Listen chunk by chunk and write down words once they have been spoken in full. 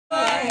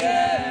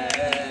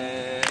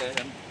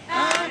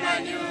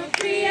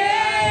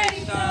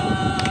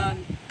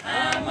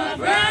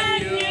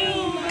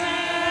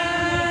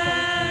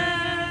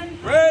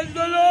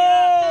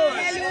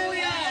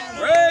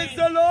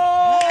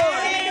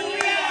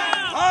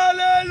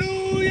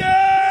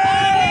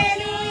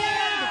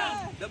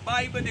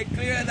Bible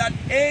declares that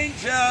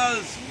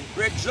angels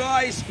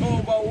rejoice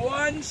over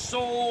one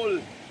soul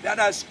that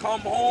has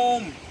come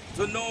home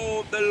to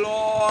know the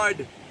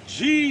Lord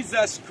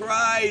Jesus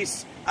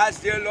Christ as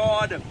their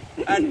Lord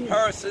and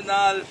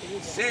personal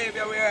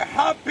Savior. We are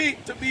happy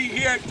to be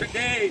here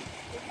today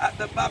at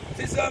the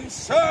baptism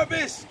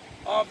service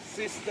of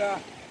Sister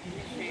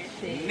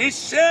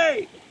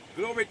Nichea.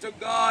 Glory to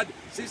God.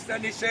 Sister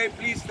Nichea,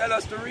 please tell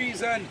us the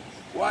reason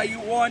why you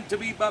want to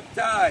be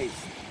baptized.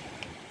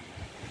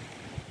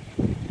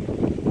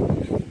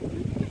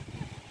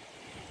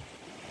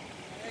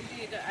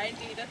 I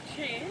need a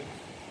change.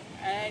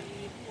 I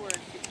need to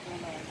worship the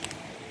Lord.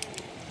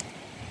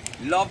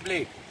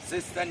 Lovely,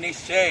 Sister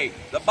Nichea.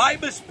 The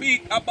Bible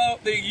speaks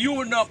about the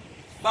eunuch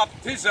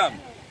baptism.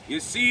 You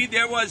see,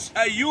 there was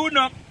a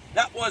eunuch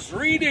that was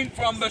reading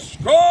from the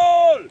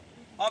scroll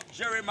of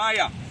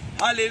Jeremiah.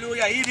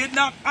 Hallelujah. He did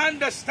not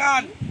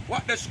understand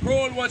what the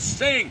scroll was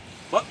saying.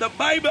 But the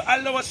Bible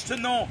allows us to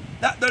know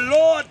that the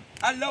Lord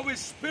allowed His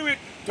Spirit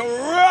to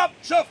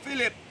rapture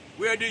Philip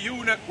where the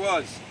eunuch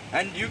was.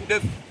 And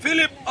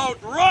Philip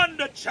outrun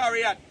the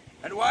chariot.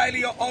 And while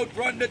he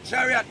outrun the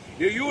chariot,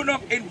 the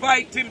eunuch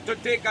invited him to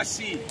take a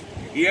seat.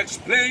 He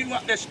explained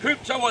what the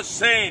scripture was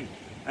saying.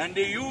 And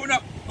the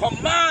eunuch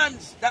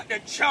commands that the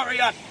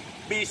chariot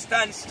be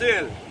stand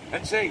still.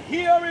 And say,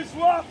 here is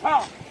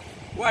water.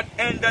 What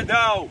ended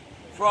thou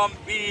from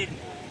being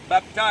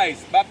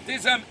baptized?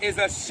 Baptism is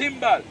a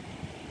symbol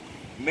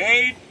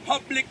made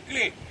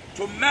publicly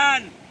to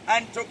man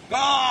and to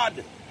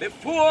God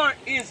before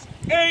His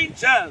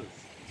angels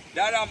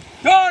that I'm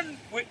done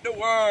with the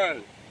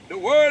world. The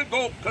world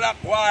go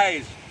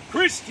clockwise.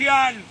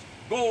 Christians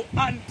go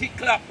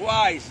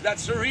anti-clockwise.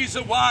 That's the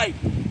reason why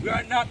we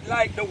are not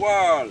like the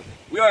world.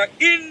 We are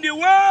in the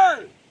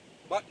world,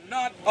 but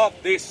not of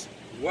this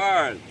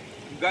world.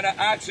 I'm going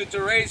to ask you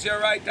to raise your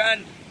right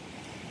hand.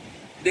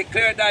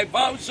 Declare thy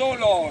vows, O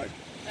Lord,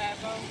 Thy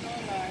vows, O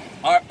Lord,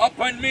 are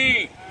upon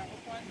me are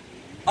upon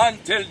me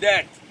until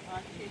death.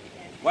 until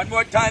death. One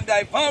more time,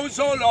 thy vows,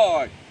 O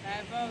Lord,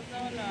 Thy vows,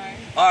 O Lord,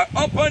 are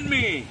upon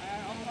me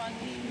are upon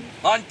me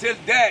until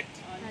death.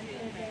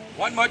 until death.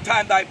 One more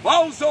time, thy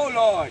vows, O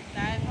Lord,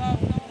 Thy vows,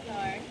 O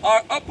Lord,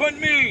 are upon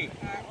me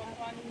are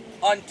upon me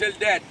until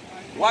death.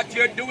 What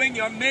you're doing,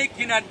 you're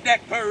making a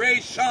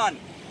declaration.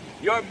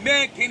 You're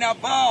making a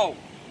vow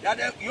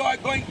that you are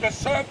going to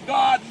serve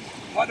God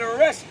for the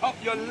rest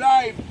of your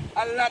life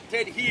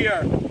allotted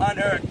here on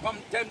earth. Come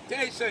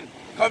temptation,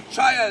 come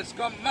trials,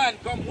 come man,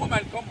 come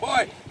woman, come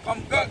boy,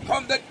 come girl,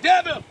 come the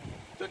devil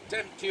to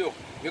tempt you.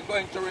 You're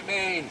going to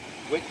remain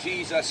with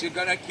Jesus. You're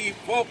going to keep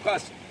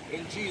focused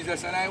in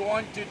Jesus. And I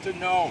want you to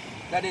know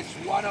that it's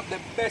one of the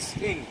best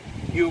things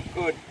you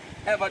could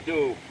ever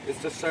do is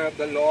to serve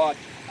the Lord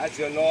as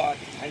your Lord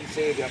and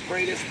Savior.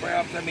 Pray this prayer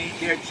after me.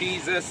 Dear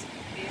Jesus,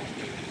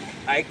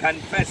 I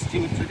confess to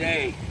you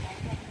today,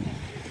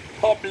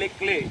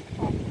 publicly,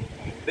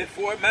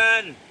 before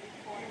man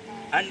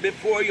and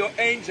before your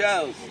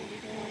angels,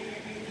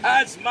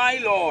 as my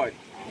Lord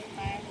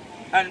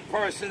and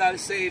personal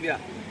Savior.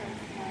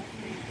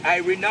 I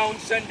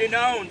renounce and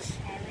denounce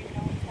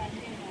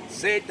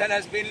Satan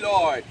has been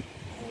Lord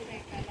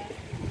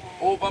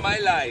over my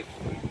life.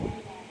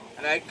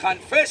 And I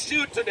confess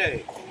you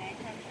today,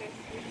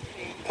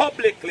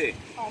 publicly,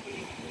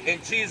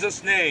 in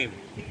Jesus' name.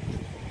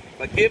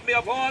 Forgive me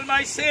of all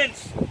my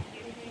sins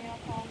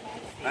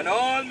and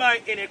all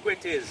my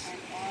iniquities,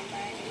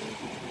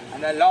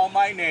 and allow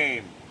my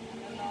name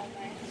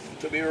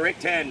to be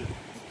written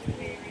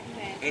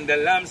in the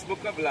Lamb's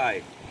Book of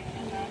Life.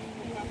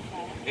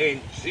 In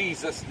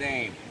Jesus'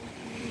 name.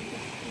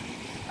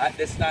 At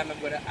this time, I'm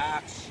going to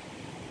ask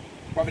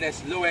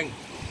Prophetess Lewing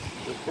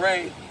to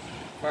pray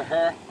for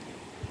her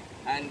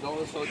and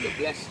also to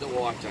bless the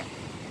water,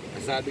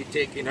 as I'll be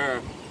taking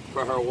her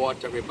for her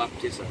watery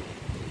baptism.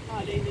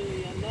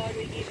 Hallelujah. Lord,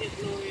 we give you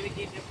glory, we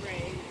give you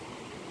praise.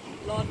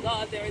 Lord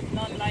God, there is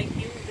none like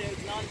you, there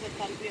is none to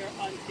compare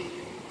unto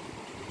you.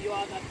 You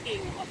are the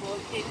King of all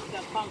kings,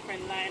 the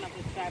conquering Lion of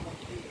the tribe of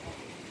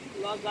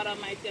Judah. Lord God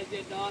Almighty, as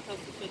your daughter,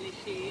 Sister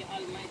Nichea,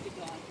 Almighty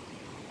God,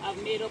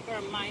 I've made up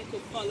her mind to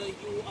follow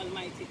you,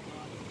 Almighty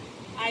God.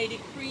 I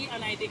decree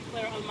and I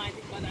declare,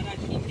 Almighty God, that as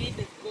she made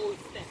this gold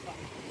stepper,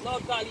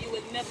 Lord God, you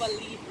will never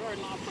leave her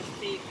nor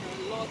forsake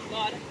her. Lord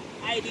God,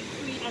 I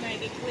decree and I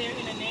declare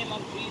in the name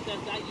of Jesus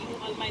that you,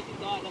 Almighty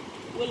God,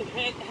 will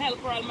help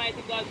her,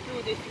 Almighty God,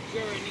 through this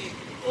journey.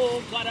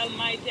 Oh God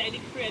Almighty, I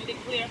decree and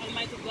declare,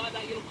 Almighty God,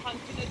 that you'll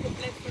continue to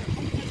bless her,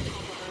 continue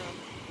over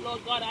her.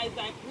 Lord God, as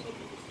I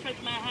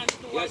stretch my hands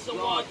towards the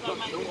water,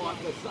 Almighty God,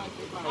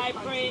 I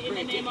pray in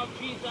the name of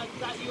Jesus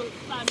that you'll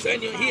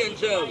Send your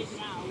angels right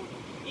now.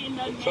 In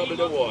the name trouble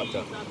the of water.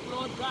 Jesus,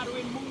 Lord God,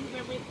 remove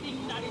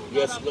everything that is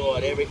Yes, not of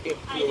Lord, you. every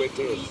I impurities.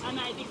 decree and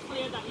I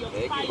declare that your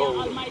Thank you, fire,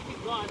 Holy. Almighty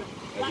God,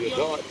 that your your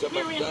daughter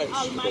spirit, baptized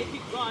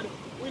Almighty God,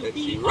 will Let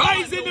be she on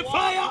rise in the water.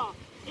 fire.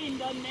 In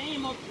the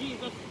name of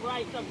Jesus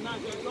Christ of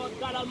Nazareth, Lord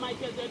God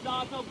Almighty, as your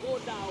daughter go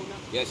down,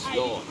 Yes, I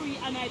Lord. decree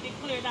and I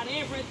declare that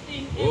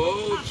everything,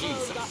 Oh,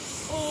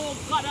 Jesus. Oh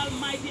God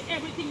Almighty,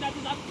 everything that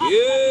is attached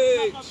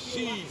Yeah, to the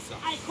Jesus.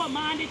 I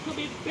command it to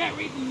be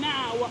buried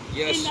now.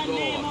 Yes, in the Lord.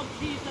 name of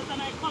Jesus.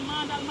 And I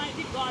command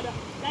Almighty God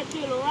that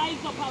you'll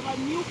rise up as a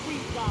new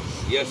creature.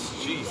 Yes,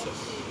 in Jesus.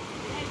 name.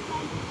 I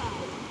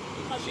sanctify.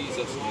 In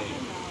Jesus' name.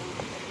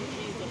 In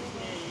Jesus'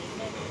 name.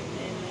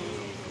 Amen.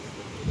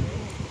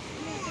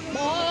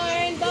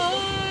 Born,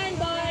 born,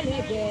 born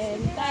again.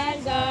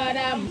 Thank God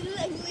I'm.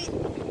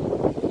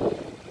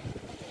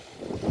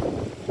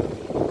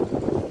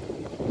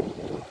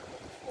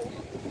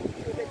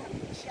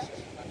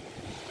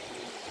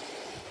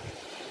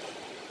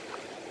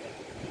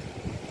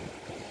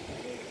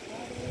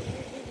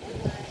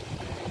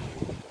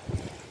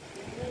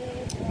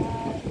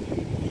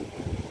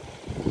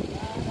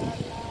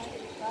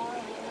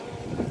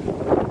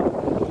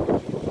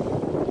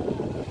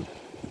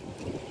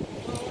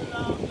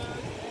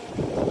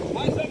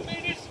 As a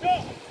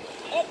minister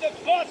of the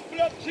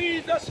gospel of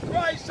Jesus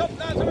Christ of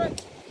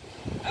Nazareth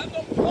and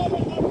the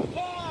power of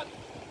God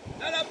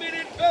that have been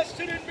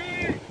invested in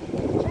me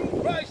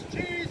through Christ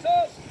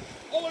Jesus,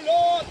 our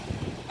Lord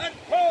and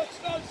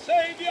personal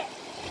Savior,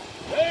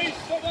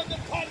 based on the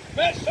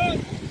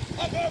confession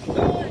of our faith,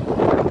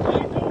 I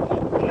do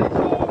baptize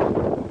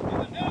in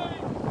the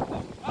name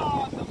of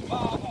God the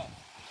Father,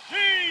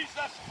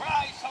 Jesus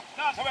Christ of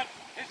Nazareth,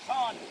 His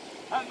Son,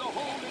 and the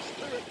Holy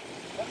Spirit,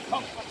 the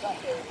Comforter,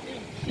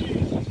 in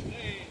Jesus'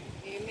 name.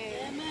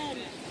 Amen.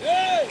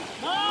 Hey!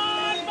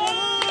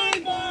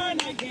 Born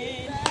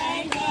again.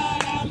 Thank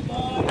God I'm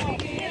born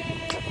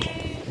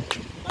again.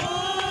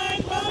 Born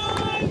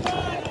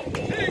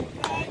again.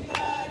 Thank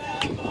God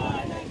I'm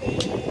born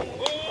again.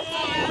 I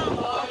am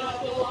born of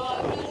the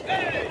water.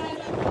 Hey!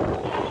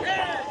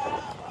 Hey!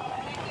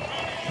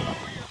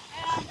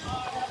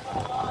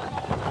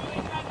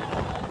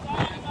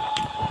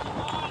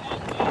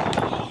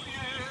 Oh,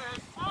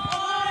 yes!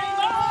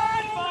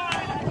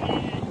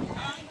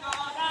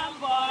 I'm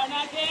born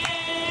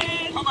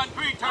again. Come on,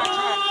 three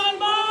times.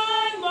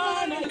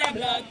 Born in the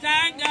blood.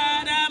 Thank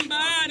God I'm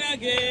born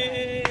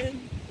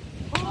again.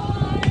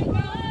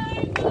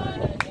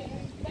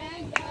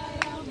 Thank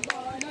God I'm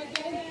born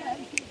again.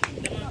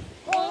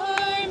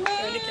 Born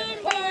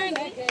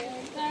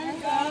again.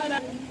 Thank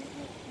God.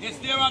 Is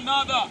there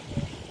another?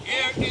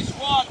 Here is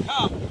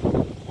water.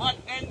 What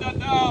ended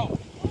now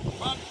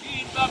from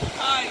being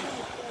baptized?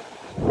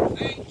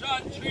 St.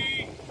 John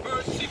 3,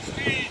 verse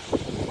 16.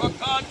 For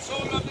God so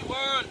loved the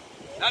world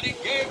that He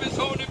gave His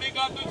only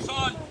begotten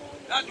Son,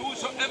 that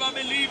whosoever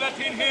believeth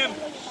in Him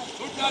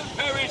should not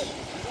perish,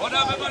 but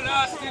have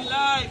everlasting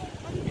life.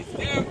 Is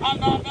there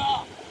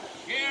another?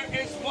 Here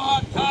is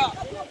water.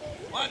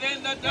 What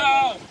ended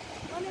down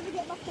from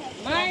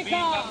being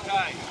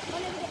baptized?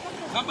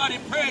 Somebody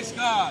praise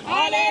God.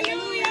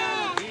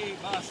 Hallelujah.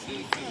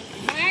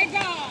 My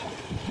God.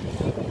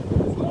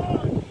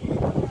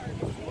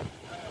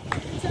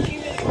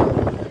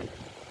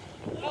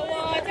 The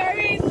water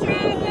is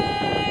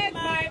troubled,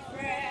 my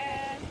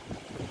friend.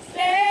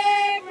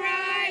 Step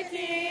right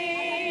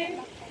in.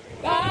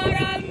 God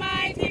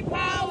Almighty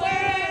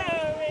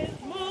power is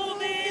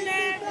moving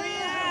every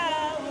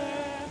hour.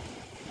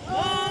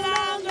 No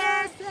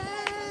longer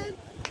stand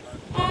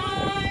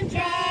on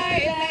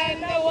dry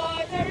land. The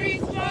water is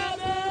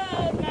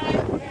troubled, my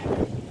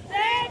friend.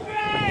 Step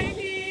right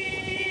in.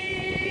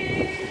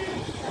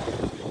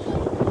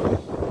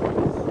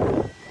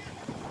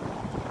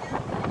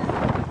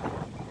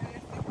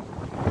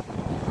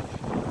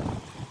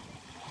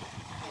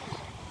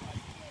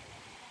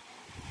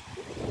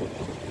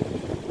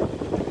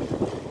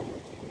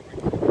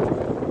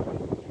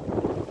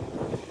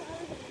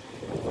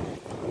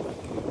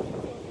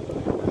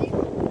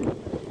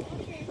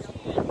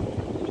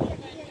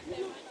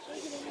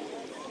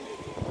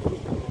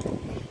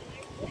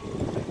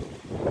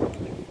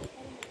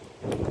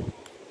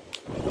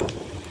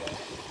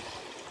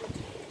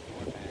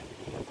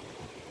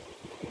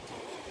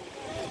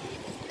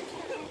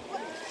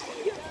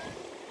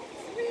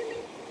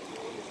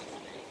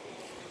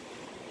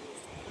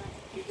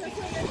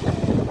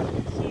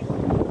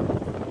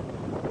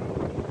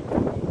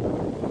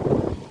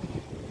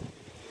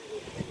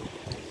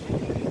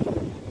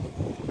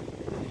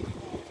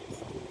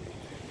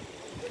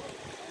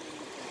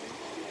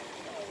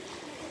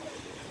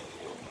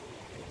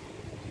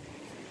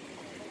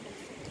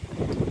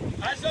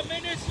 As a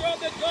minister of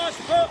the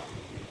gospel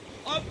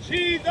of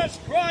Jesus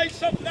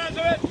Christ of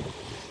Nazareth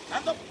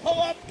and the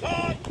power of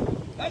God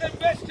that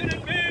invested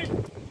in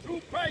me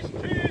through Christ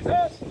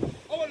Jesus,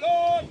 our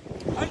Lord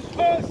and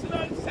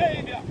personal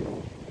Savior,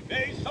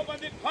 based upon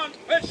the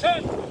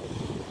confession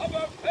of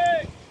her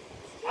faith,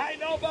 I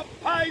now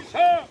baptize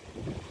her.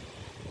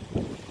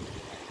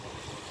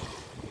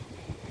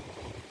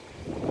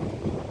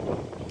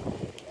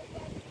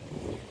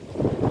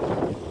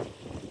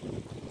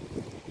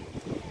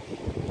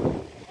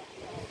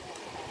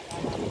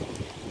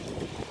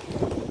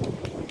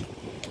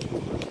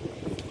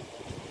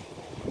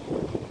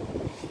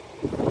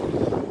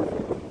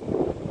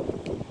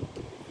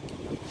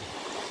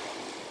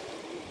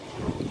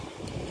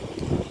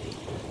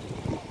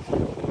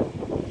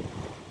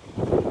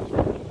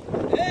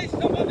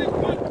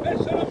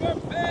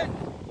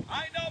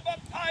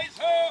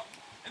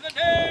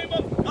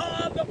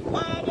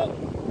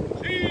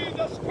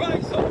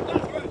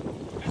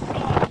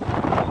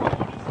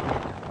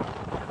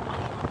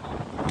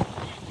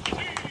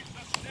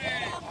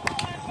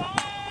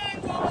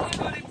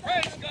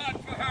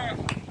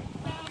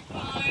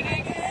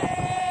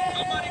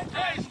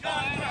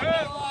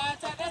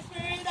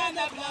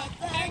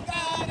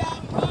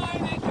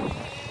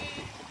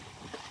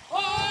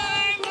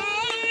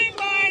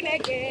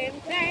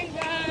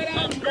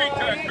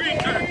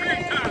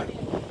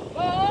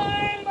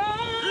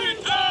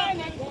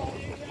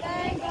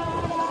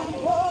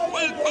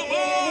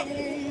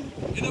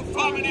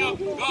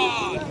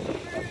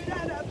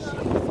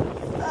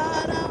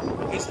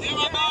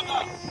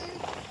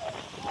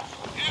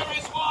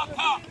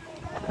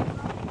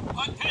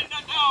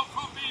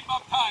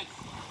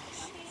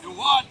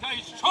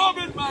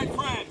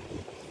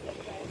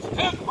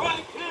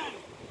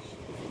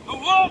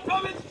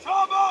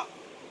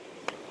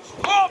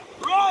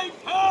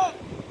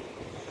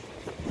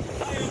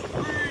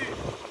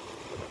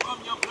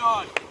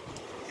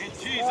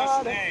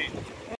 God.